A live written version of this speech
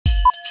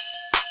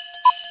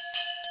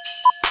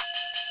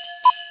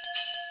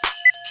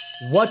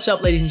What's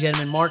up, ladies and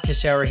gentlemen? Mark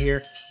Cassara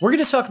here. We're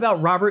going to talk about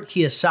Robert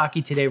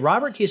Kiyosaki today.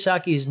 Robert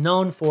Kiyosaki is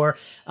known for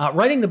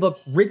writing the book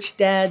Rich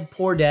Dad,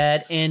 Poor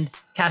Dad, and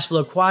Cash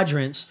Flow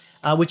Quadrants,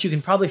 which you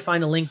can probably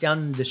find a link down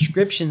in the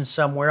description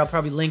somewhere. I'll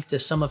probably link to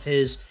some of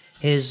his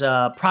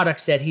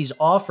products that he's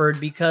offered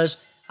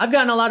because I've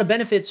gotten a lot of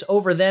benefits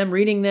over them,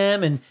 reading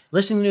them and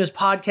listening to his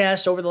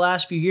podcast over the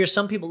last few years.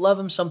 Some people love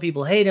him, some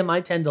people hate him.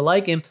 I tend to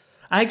like him.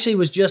 I actually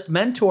was just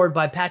mentored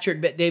by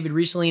Patrick Bet-David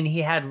recently, and he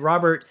had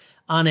Robert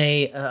on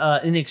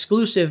an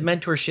exclusive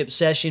mentorship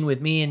session with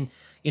me and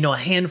a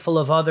handful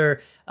of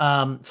other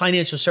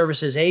financial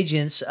services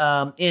agents,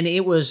 and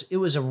it was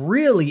a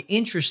really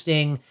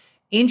interesting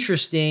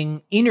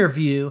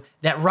interview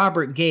that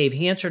Robert gave.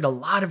 He answered a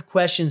lot of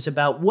questions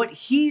about what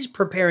he's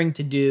preparing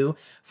to do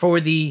for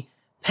the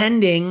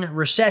pending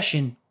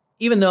recession.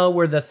 Even though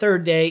we're the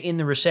third day in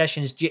the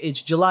recession,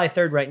 it's July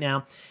 3rd right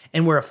now,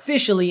 and we're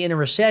officially in a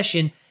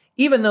recession.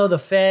 Even though the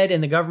Fed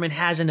and the government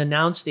hasn't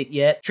announced it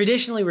yet,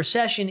 traditionally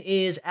recession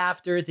is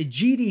after the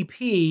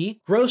GDP,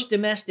 gross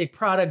domestic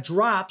product,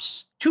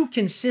 drops 2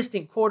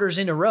 consistent quarters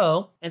in a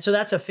row. And so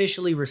that's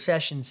officially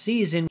recession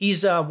season.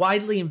 He's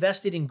widely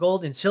invested in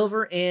gold and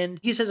silver. And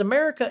he says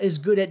America is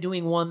good at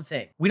doing one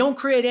thing. We don't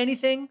create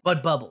anything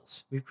but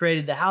bubbles. We've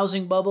created the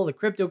housing bubble, the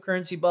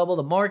cryptocurrency bubble,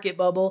 the market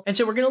bubble. And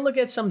so we're going to look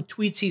at some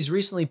tweets he's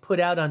recently put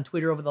out on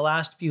Twitter over the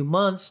last few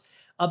months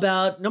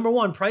about, number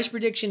one, price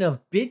prediction of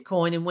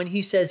Bitcoin, and when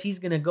he says he's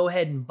going to go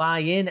ahead and buy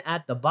in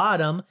at the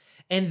bottom,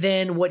 and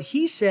then what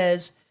he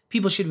says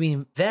people should be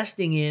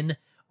investing in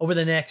over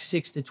the next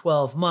 6 to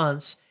 12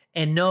 months.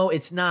 And no,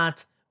 it's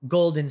not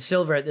gold and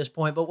silver at this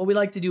point. But what we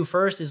like to do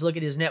first is look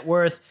at his net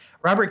worth.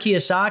 Robert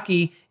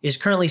Kiyosaki is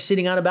currently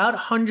sitting on about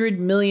 $100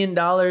 million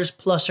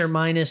plus or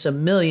minus $1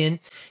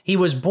 million. He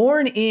was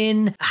born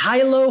in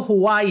Hilo,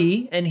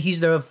 Hawaii, and he's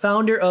the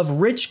founder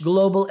of Rich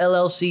Global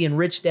LLC and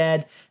Rich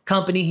Dad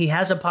Company. He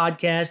has a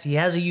podcast. He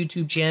has a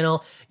YouTube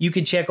channel. You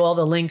can check all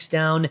the links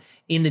down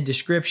in the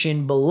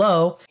description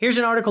below. Here's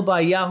an article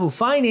by Yahoo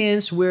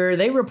Finance where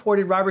they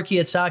reported Robert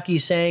Kiyosaki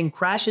saying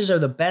crashes are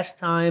the best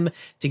time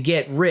to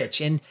get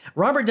rich. And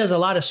Robert does a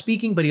lot of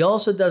speaking, but he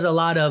also does a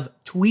lot of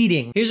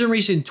tweeting. Here's a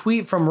recent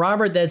tweet from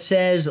Robert that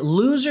says,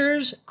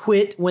 "Losers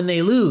quit when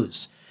they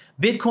lose.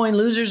 Bitcoin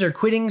losers are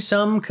quitting,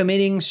 some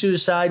committing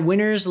suicide.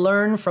 Winners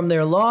learn from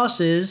their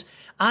losses.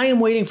 I am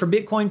waiting for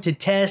Bitcoin to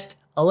test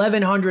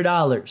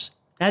 $1,100.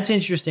 That's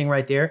interesting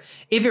right there.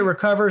 If it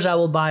recovers, I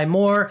will buy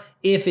more.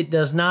 If it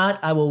does not,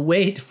 I will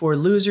wait for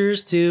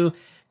losers to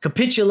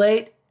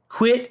capitulate,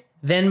 quit,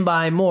 then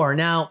buy more.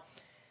 Now,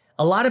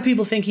 a lot of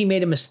people think he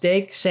made a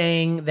mistake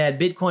saying that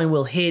Bitcoin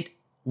will hit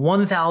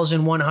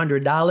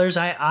 $1,100.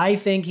 I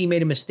think he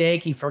made a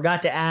mistake. He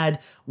forgot to add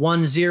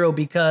 10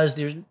 because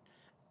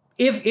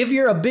if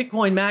you're a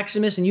Bitcoin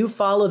maximus and you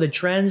follow the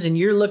trends and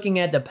you're looking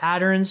at the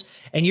patterns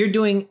and you're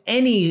doing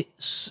any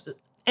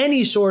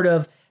sort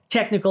of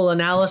technical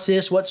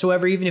analysis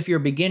whatsoever, even if you're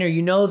a beginner,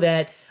 you know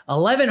that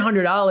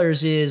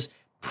 $1,100 is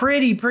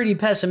pretty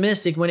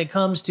pessimistic when it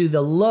comes to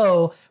the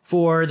low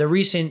for the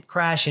recent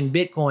crash in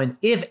Bitcoin.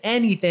 If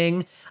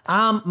anything,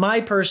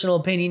 my personal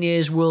opinion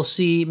is we'll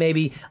see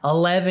maybe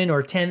 11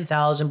 or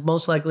 10,000,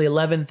 most likely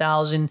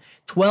 $11,000,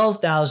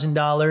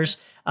 $12,000.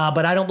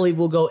 But I don't believe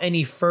we'll go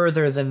any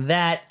further than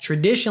that.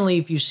 Traditionally,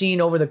 if you've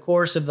seen over the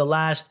course of the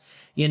last,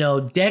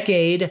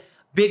 decade,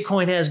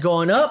 Bitcoin has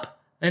gone up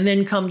and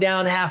then come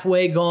down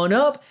halfway, gone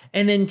up,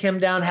 and then come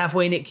down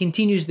halfway, and it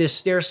continues this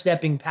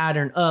stair-stepping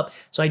pattern up.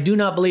 So I do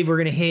not believe we're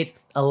going to hit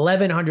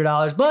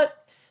 $1,100.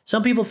 But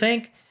some people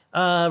think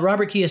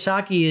Robert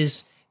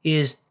Kiyosaki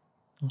is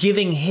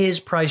giving his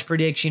price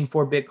prediction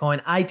for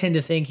Bitcoin. I tend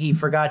to think he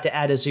forgot to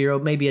add a 0,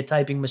 maybe a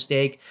typing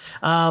mistake.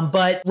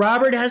 But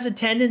Robert has a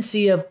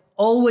tendency of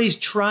always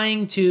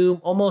trying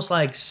to almost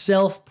like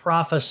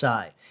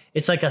self-prophesy.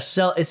 It's like a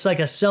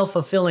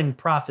self-fulfilling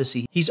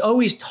prophecy. He's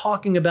always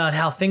talking about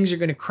how things are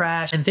going to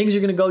crash and things are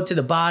going to go to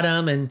the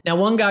bottom. And now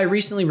one guy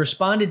recently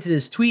responded to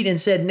this tweet and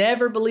said,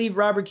 never believe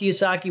Robert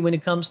Kiyosaki when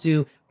it comes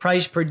to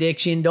price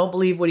prediction. Don't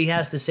believe what he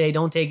has to say.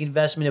 Don't take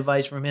investment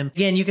advice from him.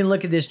 Again, you can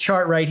look at this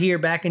chart right here.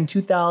 Back in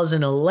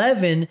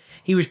 2011,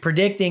 he was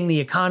predicting the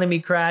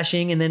economy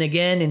crashing. And then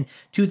again in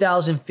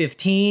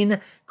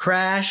 2015,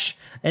 crash.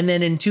 And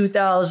then in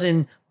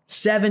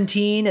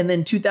 2017, and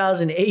then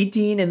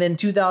 2018, and then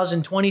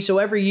 2020. So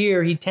every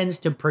year he tends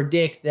to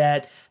predict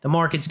that the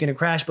market's going to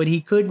crash, but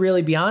he could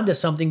really be onto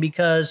something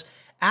because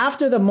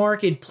after the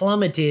market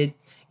plummeted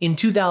in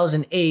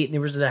 2008,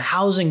 there was the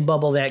housing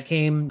bubble that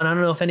came. And I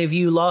don't know if any of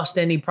you lost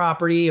any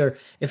property or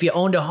if you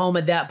owned a home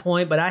at that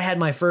point, but I had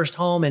my first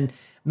home and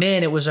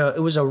man, it was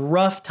a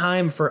rough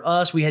time for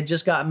us. We had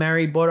just got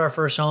married, bought our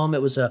first home.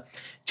 It was a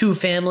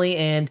 2-family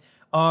and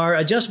our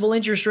adjustable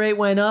interest rate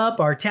went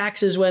up, our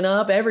taxes went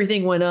up,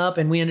 everything went up,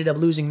 and we ended up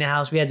losing the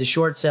house. We had to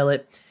short sell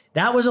it.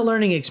 That was a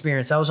learning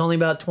experience. I was only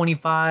about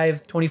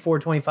 24,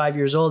 25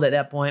 years old at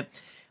that point.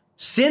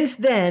 Since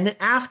then,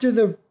 after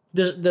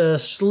the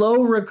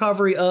slow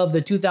recovery of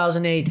the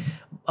 2008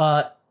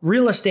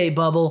 real estate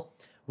bubble,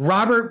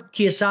 Robert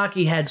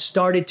Kiyosaki had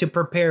started to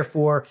prepare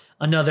for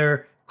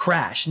another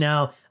crash.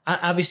 Now,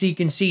 Obviously, you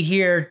can see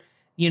here,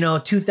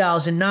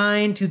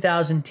 2009,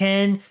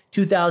 2010,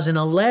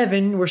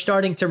 2011, we're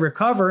starting to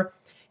recover.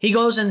 He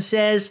goes and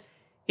says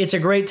it's a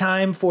great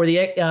time for the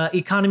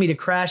economy to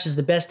crash, is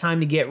the best time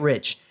to get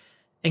rich.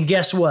 And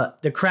guess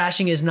what? The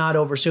crashing is not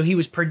over. So he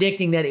was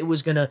predicting that it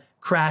was going to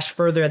crash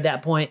further at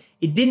that point.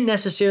 It didn't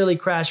necessarily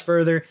crash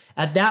further.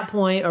 At that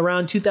point,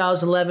 around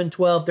 2011,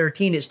 12,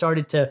 13, it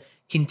started to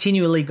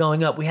continually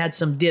going up. We had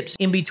some dips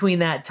in between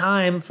that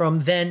time from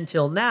then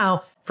till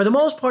now. For the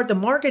most part, the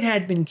market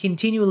had been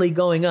continually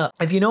going up.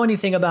 If you know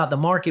anything about the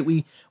market,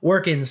 we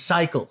work in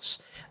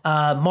cycles.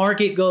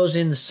 Market goes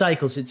in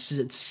cycles.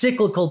 It's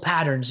cyclical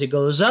patterns. It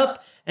goes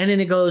up, and then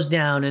it goes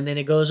down, and then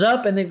it goes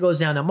up, and then it goes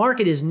down. The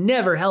market is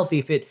never healthy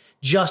if it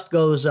just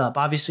goes up,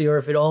 obviously, or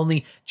if it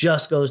only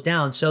just goes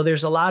down. So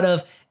there's a lot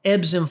of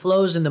ebbs and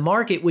flows in the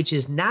market, which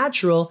is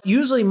natural.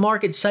 Usually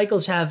market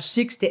cycles have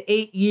 6 to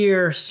 8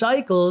 year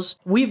cycles.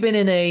 We've been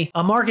in a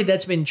market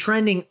that's been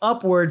trending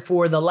upward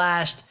for the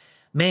last,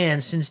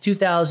 since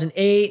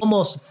 2008,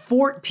 almost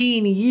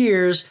 14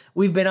 years,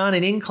 we've been on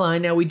an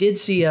incline. Now, we did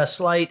see a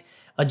slight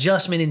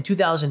adjustment in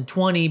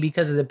 2020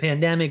 because of the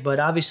pandemic, but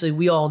obviously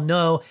we all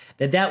know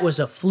that that was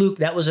a fluke.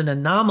 That was an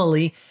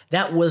anomaly.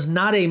 That was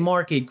not a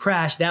market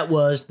crash. That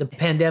was the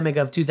pandemic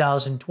of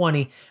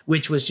 2020,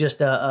 which was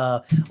just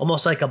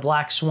almost like a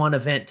black swan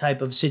event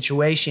type of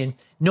situation.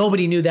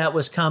 Nobody knew that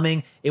was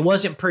coming. It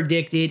wasn't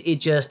predicted. It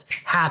just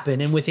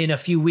happened. And within a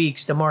few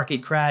weeks, the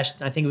market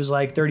crashed. I think it was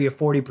like 30 or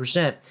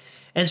 40%.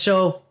 And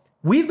so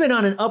we've been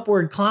on an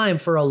upward climb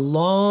for a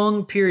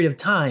long period of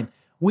time.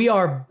 We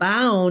are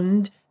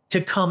bound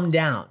to come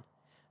down.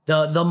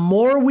 The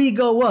more we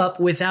go up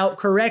without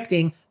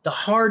correcting, the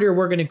harder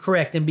we're going to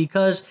correct. And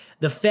because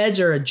the feds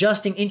are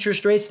adjusting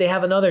interest rates, they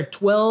have another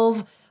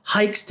 12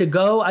 hikes to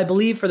go, I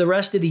believe, for the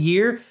rest of the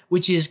year,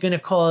 which is going to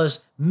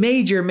cause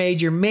major,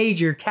 major,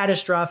 major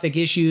catastrophic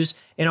issues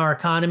in our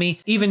economy.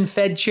 Even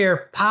Fed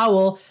Chair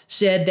Powell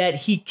said that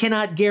he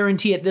cannot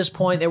guarantee at this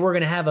point that we're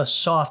going to have a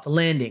soft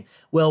landing.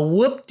 Well,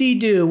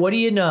 whoop-de-doo, what do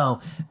you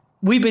know?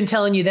 We've been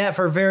telling you that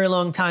for a very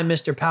long time,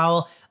 Mr.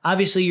 Powell.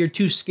 Obviously, you're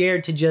too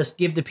scared to just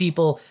give the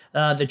people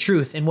the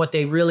truth and what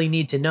they really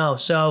need to know.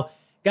 So,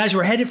 guys,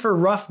 we're headed for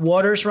rough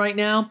waters right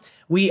now.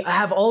 We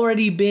have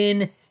already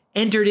been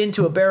entered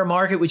into a bear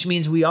market, which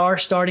means we are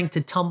starting to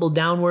tumble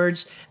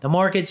downwards. The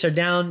markets are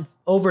down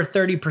over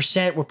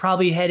 30%. We're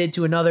probably headed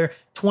to another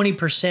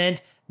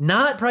 20%.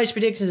 Not price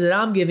predictions that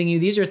I'm giving you.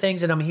 These are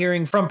things that I'm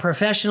hearing from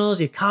professionals,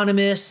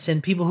 economists,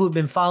 and people who have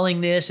been following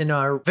this and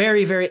are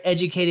very, very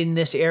educated in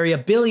this area.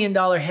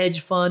 billion-dollar hedge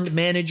fund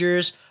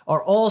managers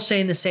are all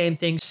saying the same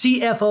thing.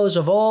 CFOs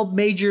of all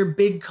major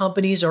big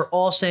companies are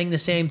all saying the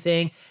same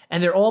thing.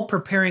 And they're all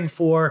preparing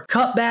for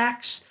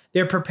cutbacks.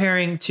 They're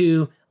preparing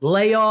to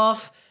lay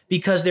off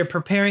because they're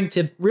preparing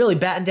to really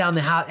batten down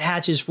the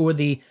hatches for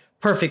the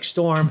perfect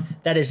storm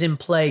that is in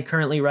play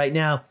currently right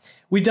now.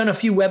 We've done a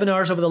few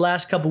webinars over the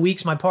last couple of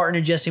weeks, my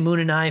partner Jesse Moon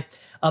and I,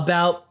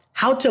 about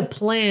how to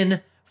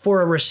plan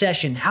for a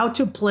recession, how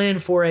to plan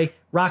for a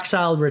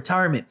rock-solid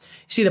retirement.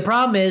 See, the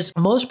problem is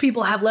most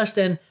people have less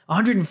than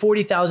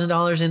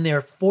 $140,000 in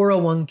their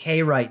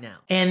 401k right now.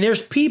 And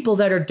there's people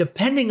that are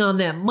depending on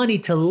that money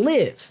to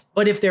live.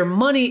 But if their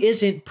money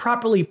isn't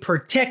properly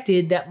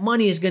protected, that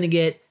money is going to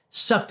get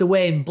sucked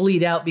away and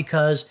bleed out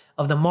because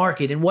of the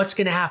market. And what's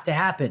going to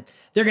happen?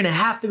 They're going to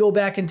have to go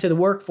back into the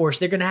workforce.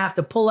 They're going to have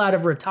to pull out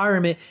of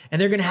retirement,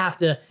 and they're going to have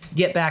to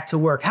get back to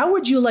work. How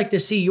would you like to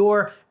see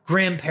your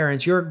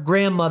grandparents, your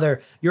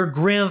grandmother, your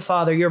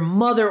grandfather, your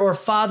mother or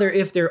father,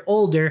 if they're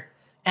older,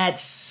 at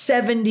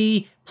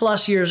 70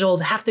 plus years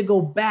old, have to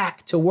go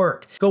back to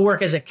work? Go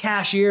work as a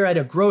cashier at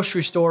a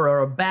grocery store or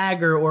a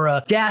bagger or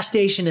a gas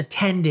station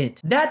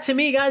attendant. That to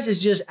me, guys, is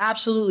just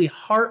absolutely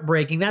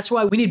heartbreaking. That's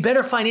why we need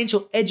better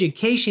financial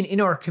education in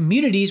our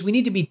communities. We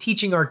need to be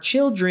teaching our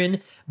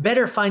children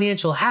better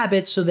financial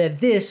habits so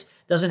that this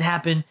doesn't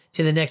happen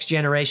to the next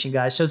generation,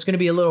 guys. So it's going to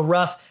be a little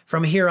rough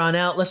from here on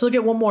out. Let's look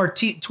at one more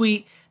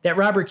tweet that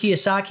Robert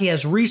Kiyosaki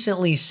has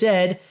recently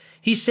said.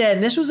 He said,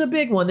 and this was a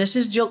big one. This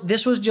was June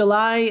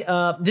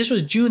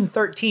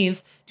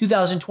 13th,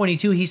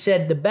 2022. He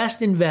said, the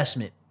best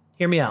investment,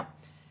 hear me out,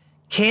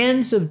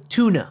 cans of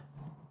tuna.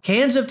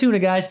 Cans of tuna,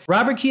 guys.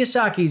 Robert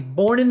Kiyosaki,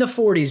 born in the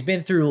 40s,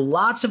 been through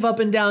lots of up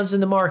and downs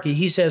in the market.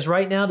 He says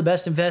right now the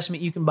best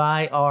investment you can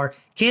buy are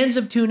cans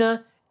of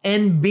tuna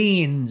and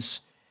beans.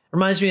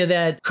 Reminds me of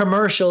that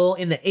commercial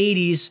in the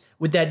 80s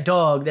with that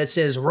dog that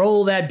says,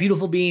 roll that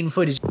beautiful bean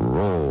footage.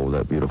 Roll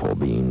that beautiful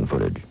bean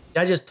footage.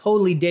 I just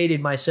totally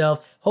dated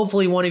myself.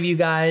 Hopefully one of you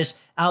guys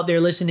out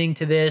there listening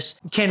to this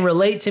can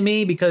relate to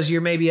me because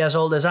you're maybe as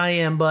old as I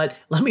am, but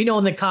let me know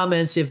in the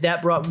comments if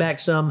that brought back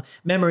some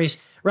memories.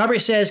 Robert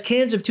says,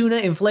 cans of tuna,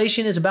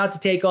 inflation is about to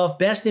take off.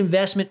 Best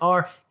investment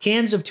are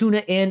cans of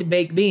tuna and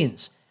baked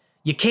beans.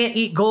 You can't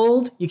eat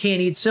gold, you can't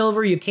eat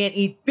silver, you can't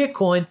eat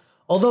Bitcoin,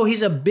 although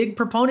he's a big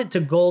proponent to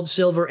gold,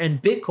 silver,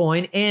 and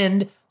Bitcoin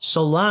and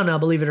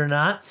Solana, believe it or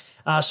not.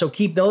 So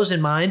keep those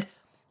in mind.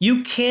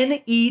 You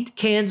can eat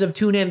cans of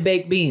tuna and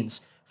baked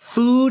beans.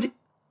 Food,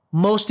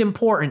 most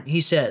important,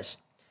 he says.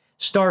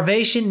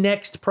 Starvation,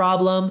 next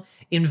problem.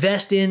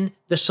 Invest in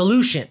the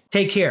solution.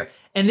 Take care.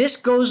 And this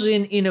goes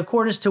in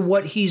accordance to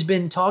what he's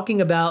been talking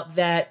about,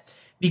 that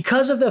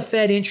because of the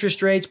Fed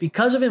interest rates,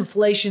 because of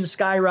inflation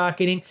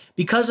skyrocketing,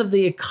 because of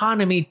the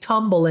economy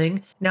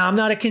tumbling. Now, I'm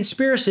not a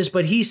conspiracist,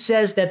 but he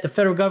says that the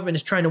federal government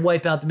is trying to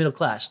wipe out the middle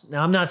class.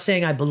 Now, I'm not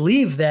saying I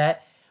believe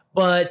that,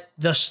 but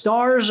the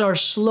stars are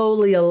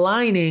slowly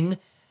aligning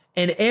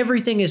and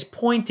everything is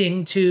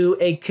pointing to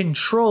a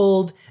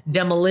controlled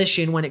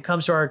demolition when it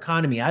comes to our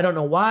economy. I don't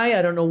know why,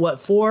 I don't know what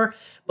for,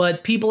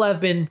 but people have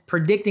been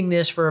predicting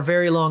this for a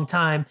very long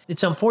time.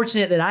 It's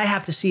unfortunate that I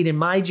have to see it in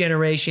my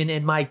generation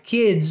and my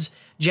kids'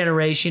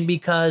 generation,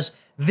 because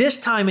this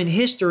time in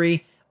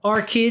history,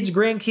 our kids,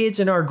 grandkids,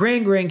 and our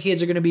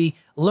grandkids are going to be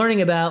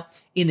learning about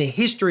in the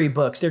history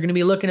books. They're going to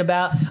be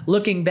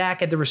looking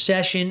back at the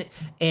recession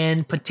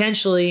and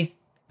potentially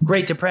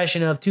Great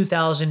Depression of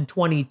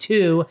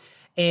 2022.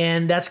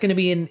 And that's going to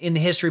be in the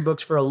history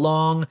books for a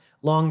long,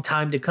 long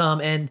time to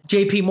come. And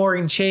JP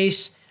Morgan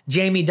Chase,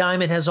 Jamie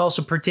Dimon has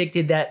also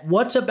predicted that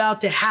what's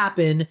about to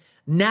happen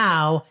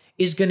now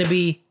is going to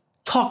be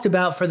talked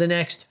about for the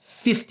next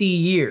 50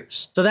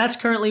 years. So that's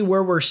currently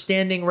where we're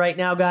standing right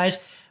now, guys.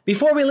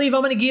 Before we leave,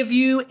 I'm going to give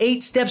you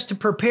 8 steps to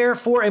prepare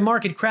for a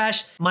market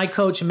crash. My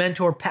coach and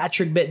mentor,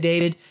 Patrick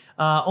Bet-David,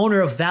 owner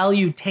of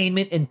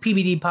Valuetainment and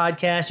PBD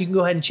Podcast. You can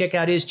go ahead and check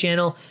out his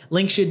channel.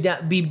 Link should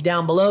be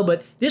down below.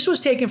 But this was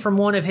taken from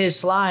one of his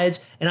slides,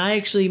 and I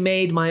actually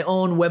made my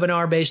own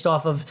webinar based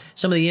off of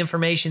some of the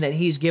information that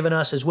he's given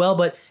us as well.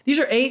 But these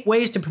are 8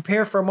 ways to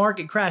prepare for a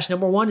market crash.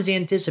 Number 1 is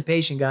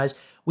anticipation, guys.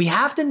 We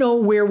have to know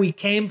where we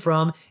came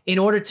from in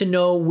order to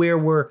know where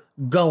we're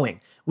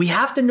going. We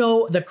have to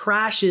know the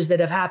crashes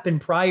that have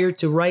happened prior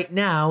to right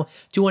now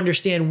to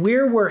understand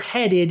where we're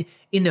headed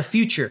in the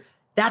future.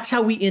 That's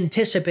how we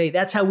anticipate.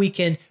 That's how we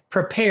can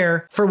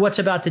prepare for what's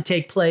about to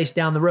take place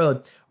down the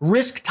road.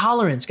 Risk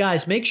tolerance.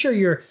 Guys, make sure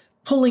you're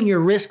pulling your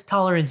risk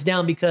tolerance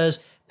down,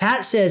 because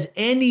Pat says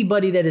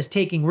anybody that is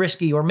taking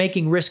risky or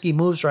making risky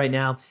moves right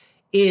now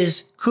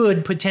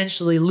could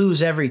potentially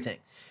lose everything,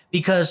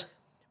 because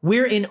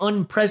we're in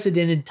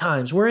unprecedented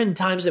times. We're in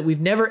times that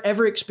we've never,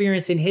 ever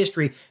experienced in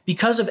history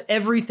because of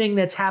everything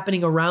that's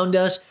happening around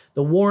us,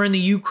 the war in the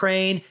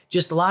Ukraine,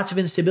 just lots of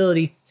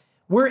instability.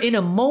 We're in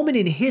a moment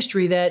in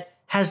history that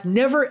has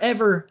never,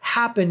 ever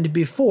happened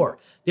before.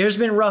 There's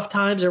been rough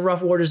times and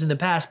rough waters in the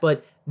past,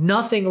 but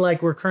nothing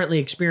like we're currently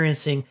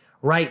experiencing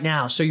right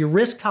now. So your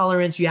risk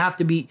tolerance, you have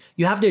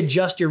to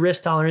adjust your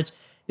risk tolerance.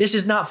 This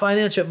is not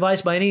financial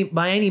advice by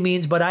any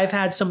means, but I've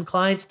had some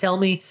clients tell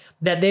me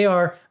that they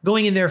are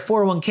going in their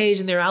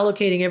 401ks and they're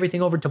allocating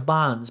everything over to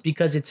bonds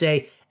because it's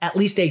at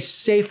least a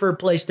safer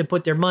place to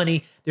put their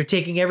money. They're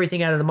taking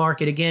everything out of the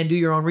market. Again, do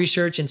your own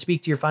research and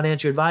speak to your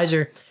financial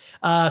advisor.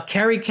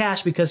 Carry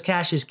cash, because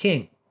cash is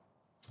king.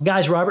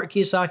 Guys, Robert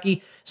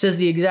Kiyosaki says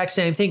the exact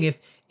same thing.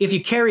 If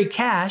you carry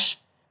cash,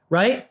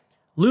 right?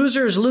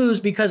 Losers lose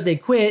because they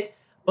quit,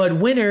 but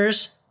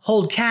winners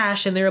hold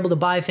cash and they're able to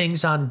buy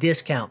things on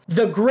discount.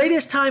 The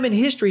greatest time in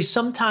history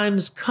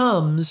sometimes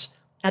comes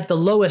at the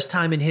lowest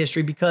time in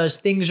history because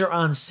things are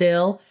on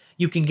sale.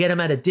 You can get them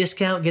at a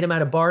discount, get them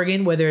at a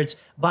bargain, whether it's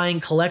buying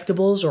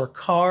collectibles or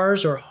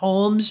cars or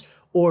homes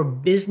or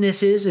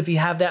businesses if you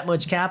have that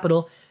much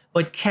capital.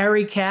 But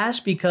carry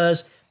cash,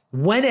 because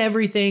when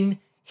everything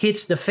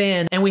hits the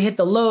fan and we hit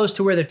the lows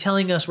to where they're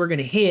telling us we're going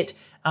to hit,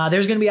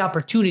 there's going to be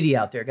opportunity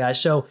out there, guys.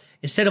 So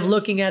instead of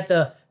looking at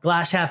the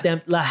glass half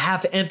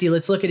empty,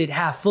 let's look at it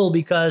half full,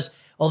 because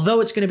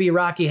although it's going to be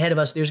rocky ahead of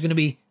us, there's going to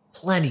be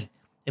plenty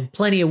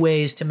of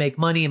ways to make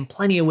money and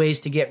plenty of ways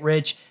to get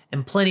rich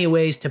and plenty of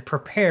ways to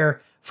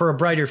prepare for a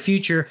brighter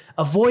future.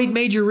 Avoid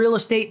major real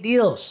estate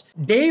deals.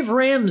 Dave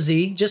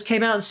Ramsey just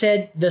came out and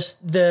said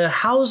the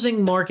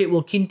housing market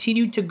will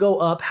continue to go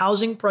up.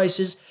 Housing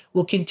prices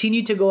will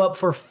continue to go up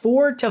for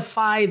 4 to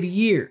 5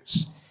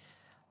 years.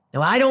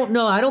 Now, I don't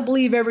know. I don't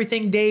believe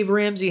everything Dave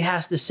Ramsey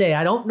has to say.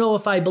 I don't know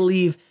if I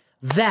believe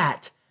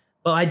that,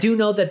 but I do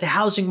know that the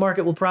housing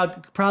market will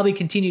probably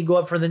continue to go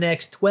up for the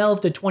next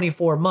 12 to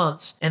 24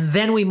 months. And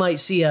then we might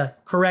see a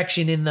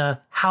correction in the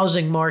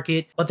housing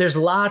market. But there's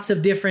lots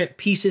of different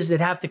pieces that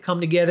have to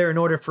come together in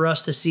order for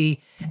us to see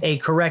a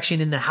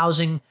correction in the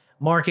housing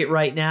market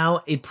right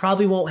now. It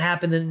probably won't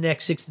happen in the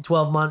next 6 to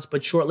 12 months,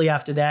 but shortly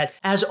after that.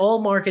 As all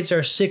markets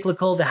are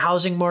cyclical, the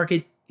housing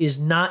market is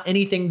not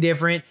anything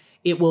different.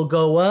 It will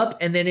go up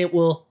and then it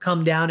will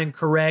come down and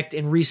correct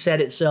and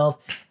reset itself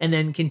and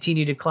then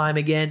continue to climb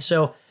again.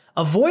 So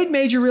avoid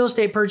major real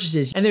estate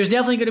purchases. And there's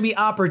definitely going to be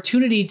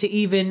opportunity to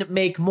even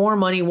make more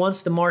money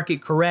once the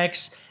market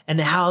corrects and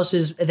the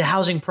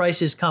housing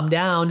prices come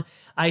down.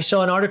 I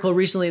saw an article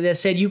recently that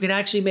said you can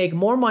actually make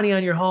more money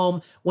on your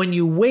home when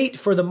you wait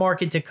for the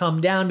market to come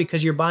down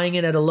because you're buying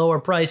it at a lower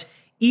price,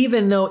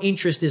 even though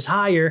interest is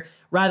higher,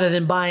 rather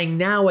than buying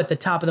now at the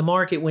top of the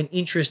market when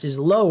interest is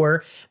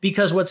lower.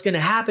 Because what's going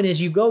to happen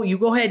is you go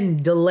ahead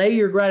and delay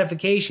your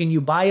gratification. You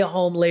buy a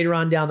home later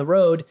on down the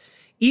road.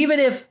 Even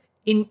if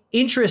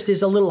interest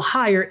is a little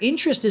higher,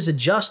 interest is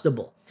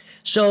adjustable.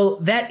 So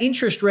that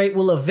interest rate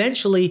will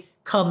eventually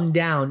come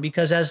down,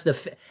 because as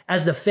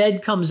the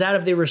Fed comes out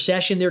of the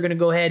recession, they're going to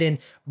go ahead and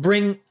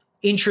bring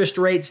interest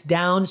rates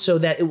down so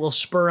that it will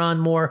spur on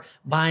more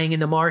buying in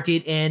the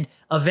market, and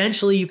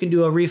eventually you can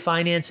do a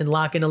refinance and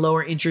lock in a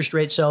lower interest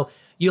rate. So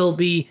you'll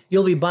be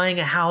buying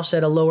a house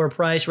at a lower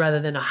price rather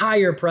than a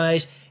higher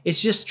price.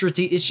 It's just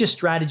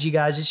strategy,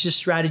 guys. It's just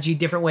strategy,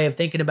 different way of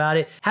thinking about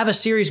it. Have a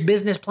serious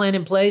business plan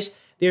in place.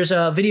 There's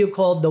a video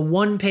called The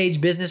One-Page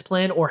Business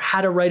Plan, or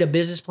How to Write a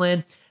Business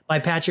Plan, by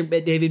Patrick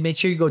Bet-David. Make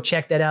sure you go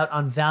check that out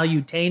on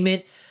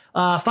Valuetainment.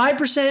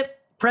 5%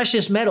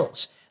 precious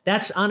metals.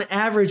 That's on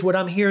average what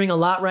I'm hearing a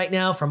lot right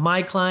now from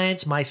my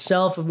clients,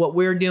 myself, of what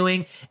we're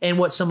doing, and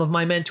what some of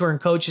my mentor and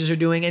coaches are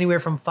doing, anywhere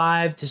from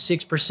 5 to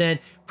 6%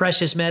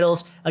 precious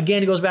metals.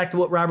 Again, it goes back to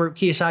what Robert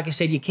Kiyosaki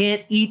said. You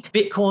can't eat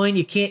Bitcoin,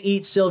 you can't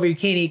eat silver, you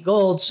can't eat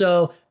gold.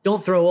 So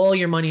don't throw all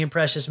your money in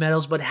precious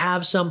metals, but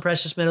have some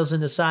precious metals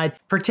on the side.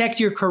 Protect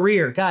your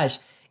career.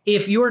 Guys,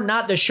 if you're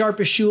not the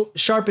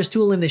sharpest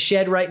tool in the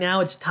shed right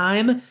now, it's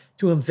time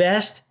to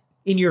invest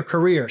in your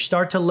career.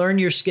 Start to learn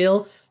your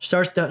skill.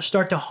 Start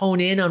to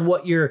hone in on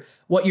what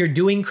you're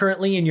doing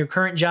currently in your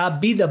current job.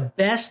 Be the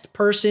best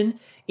person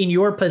in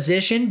your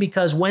position,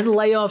 because when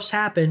layoffs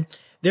happen,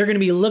 they're going to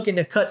be looking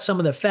to cut some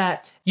of the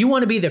fat. You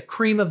want to be the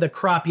cream of the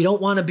crop. You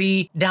don't want to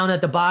be down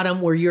at the bottom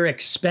where you're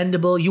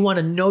expendable. You want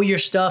to know your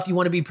stuff. You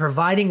want to be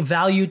providing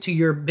value to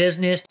your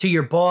business, to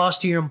your boss,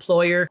 to your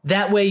employer.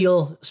 That way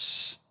you'll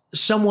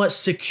somewhat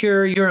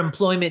secure your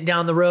employment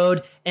down the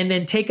road. And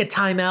then take a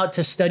time out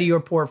to study your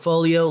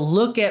portfolio.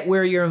 Look at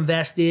where you're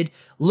invested.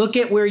 Look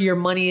at where your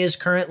money is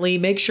currently.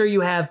 Make sure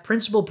you have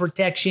principal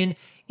protection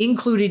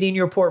included in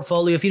your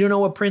portfolio. If you don't know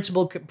what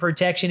principal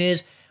protection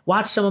is,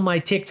 watch some of my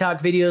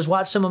TikTok videos,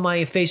 watch some of my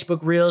Facebook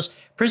reels.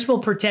 Principal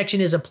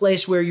protection is a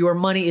place where your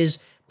money is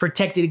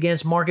protected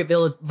against market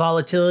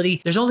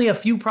volatility. There's only a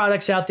few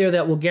products out there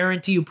that will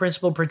guarantee you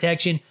principal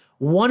protection.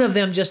 One of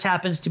them just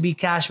happens to be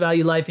cash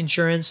value life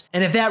insurance.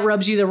 And if that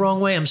rubs you the wrong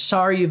way, I'm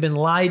sorry, you've been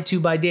lied to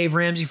by Dave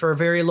Ramsey for a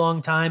very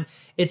long time.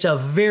 It's a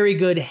very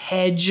good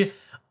hedge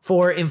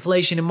for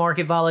inflation and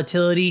market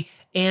volatility.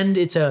 And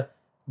it's a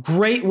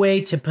great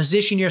way to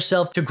position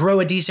yourself to grow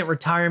a decent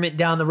retirement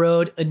down the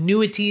road.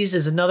 Annuities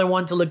is another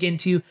one to look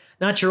into.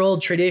 Not your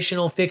old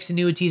traditional fixed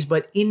annuities,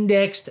 but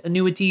indexed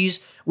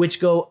annuities, which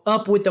go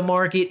up with the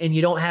market and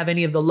you don't have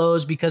any of the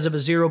lows because of a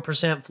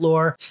 0%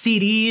 floor.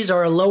 CDs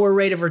are a lower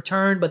rate of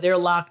return, but they're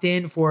locked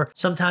in for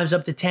sometimes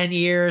up to 10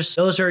 years.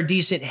 Those are a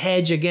decent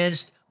hedge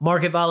against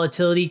market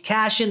volatility.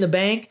 Cash in the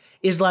bank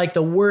is like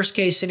the worst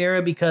case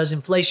scenario, because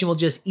inflation will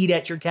just eat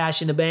at your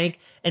cash in the bank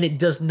and it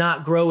does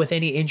not grow with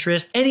any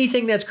interest.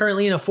 Anything that's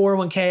currently in a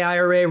 401k,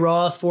 IRA,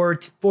 Roth,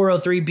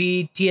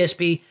 403b,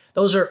 TSP,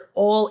 those are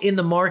all in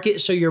the market.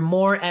 So you're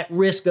more at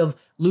risk of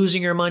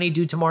losing your money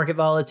due to market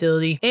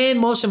volatility. And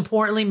most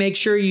importantly, make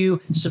sure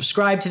you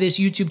subscribe to this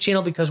YouTube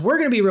channel, because we're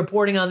going to be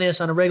reporting on this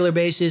on a regular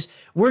basis.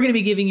 We're going to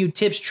be giving you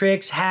tips,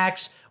 tricks,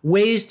 hacks,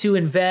 ways to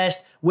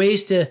invest,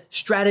 ways to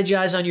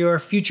strategize on your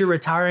future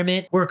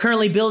retirement. We're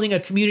currently building a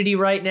community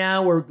right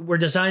now. We're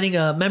designing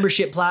a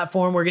membership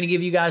platform. We're going to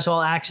give you guys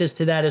all access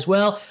to that as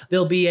well.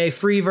 There'll be a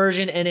free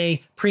version and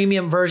a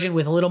premium version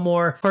with a little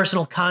more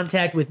personal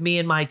contact with me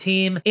and my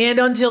team. And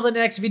until the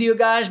next video,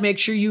 guys, make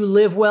sure you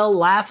live well,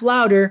 laugh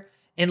louder,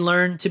 and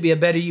learn to be a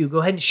better you. Go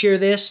ahead and share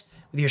this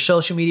with your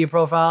social media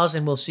profiles,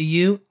 and we'll see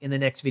you in the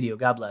next video.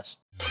 God bless.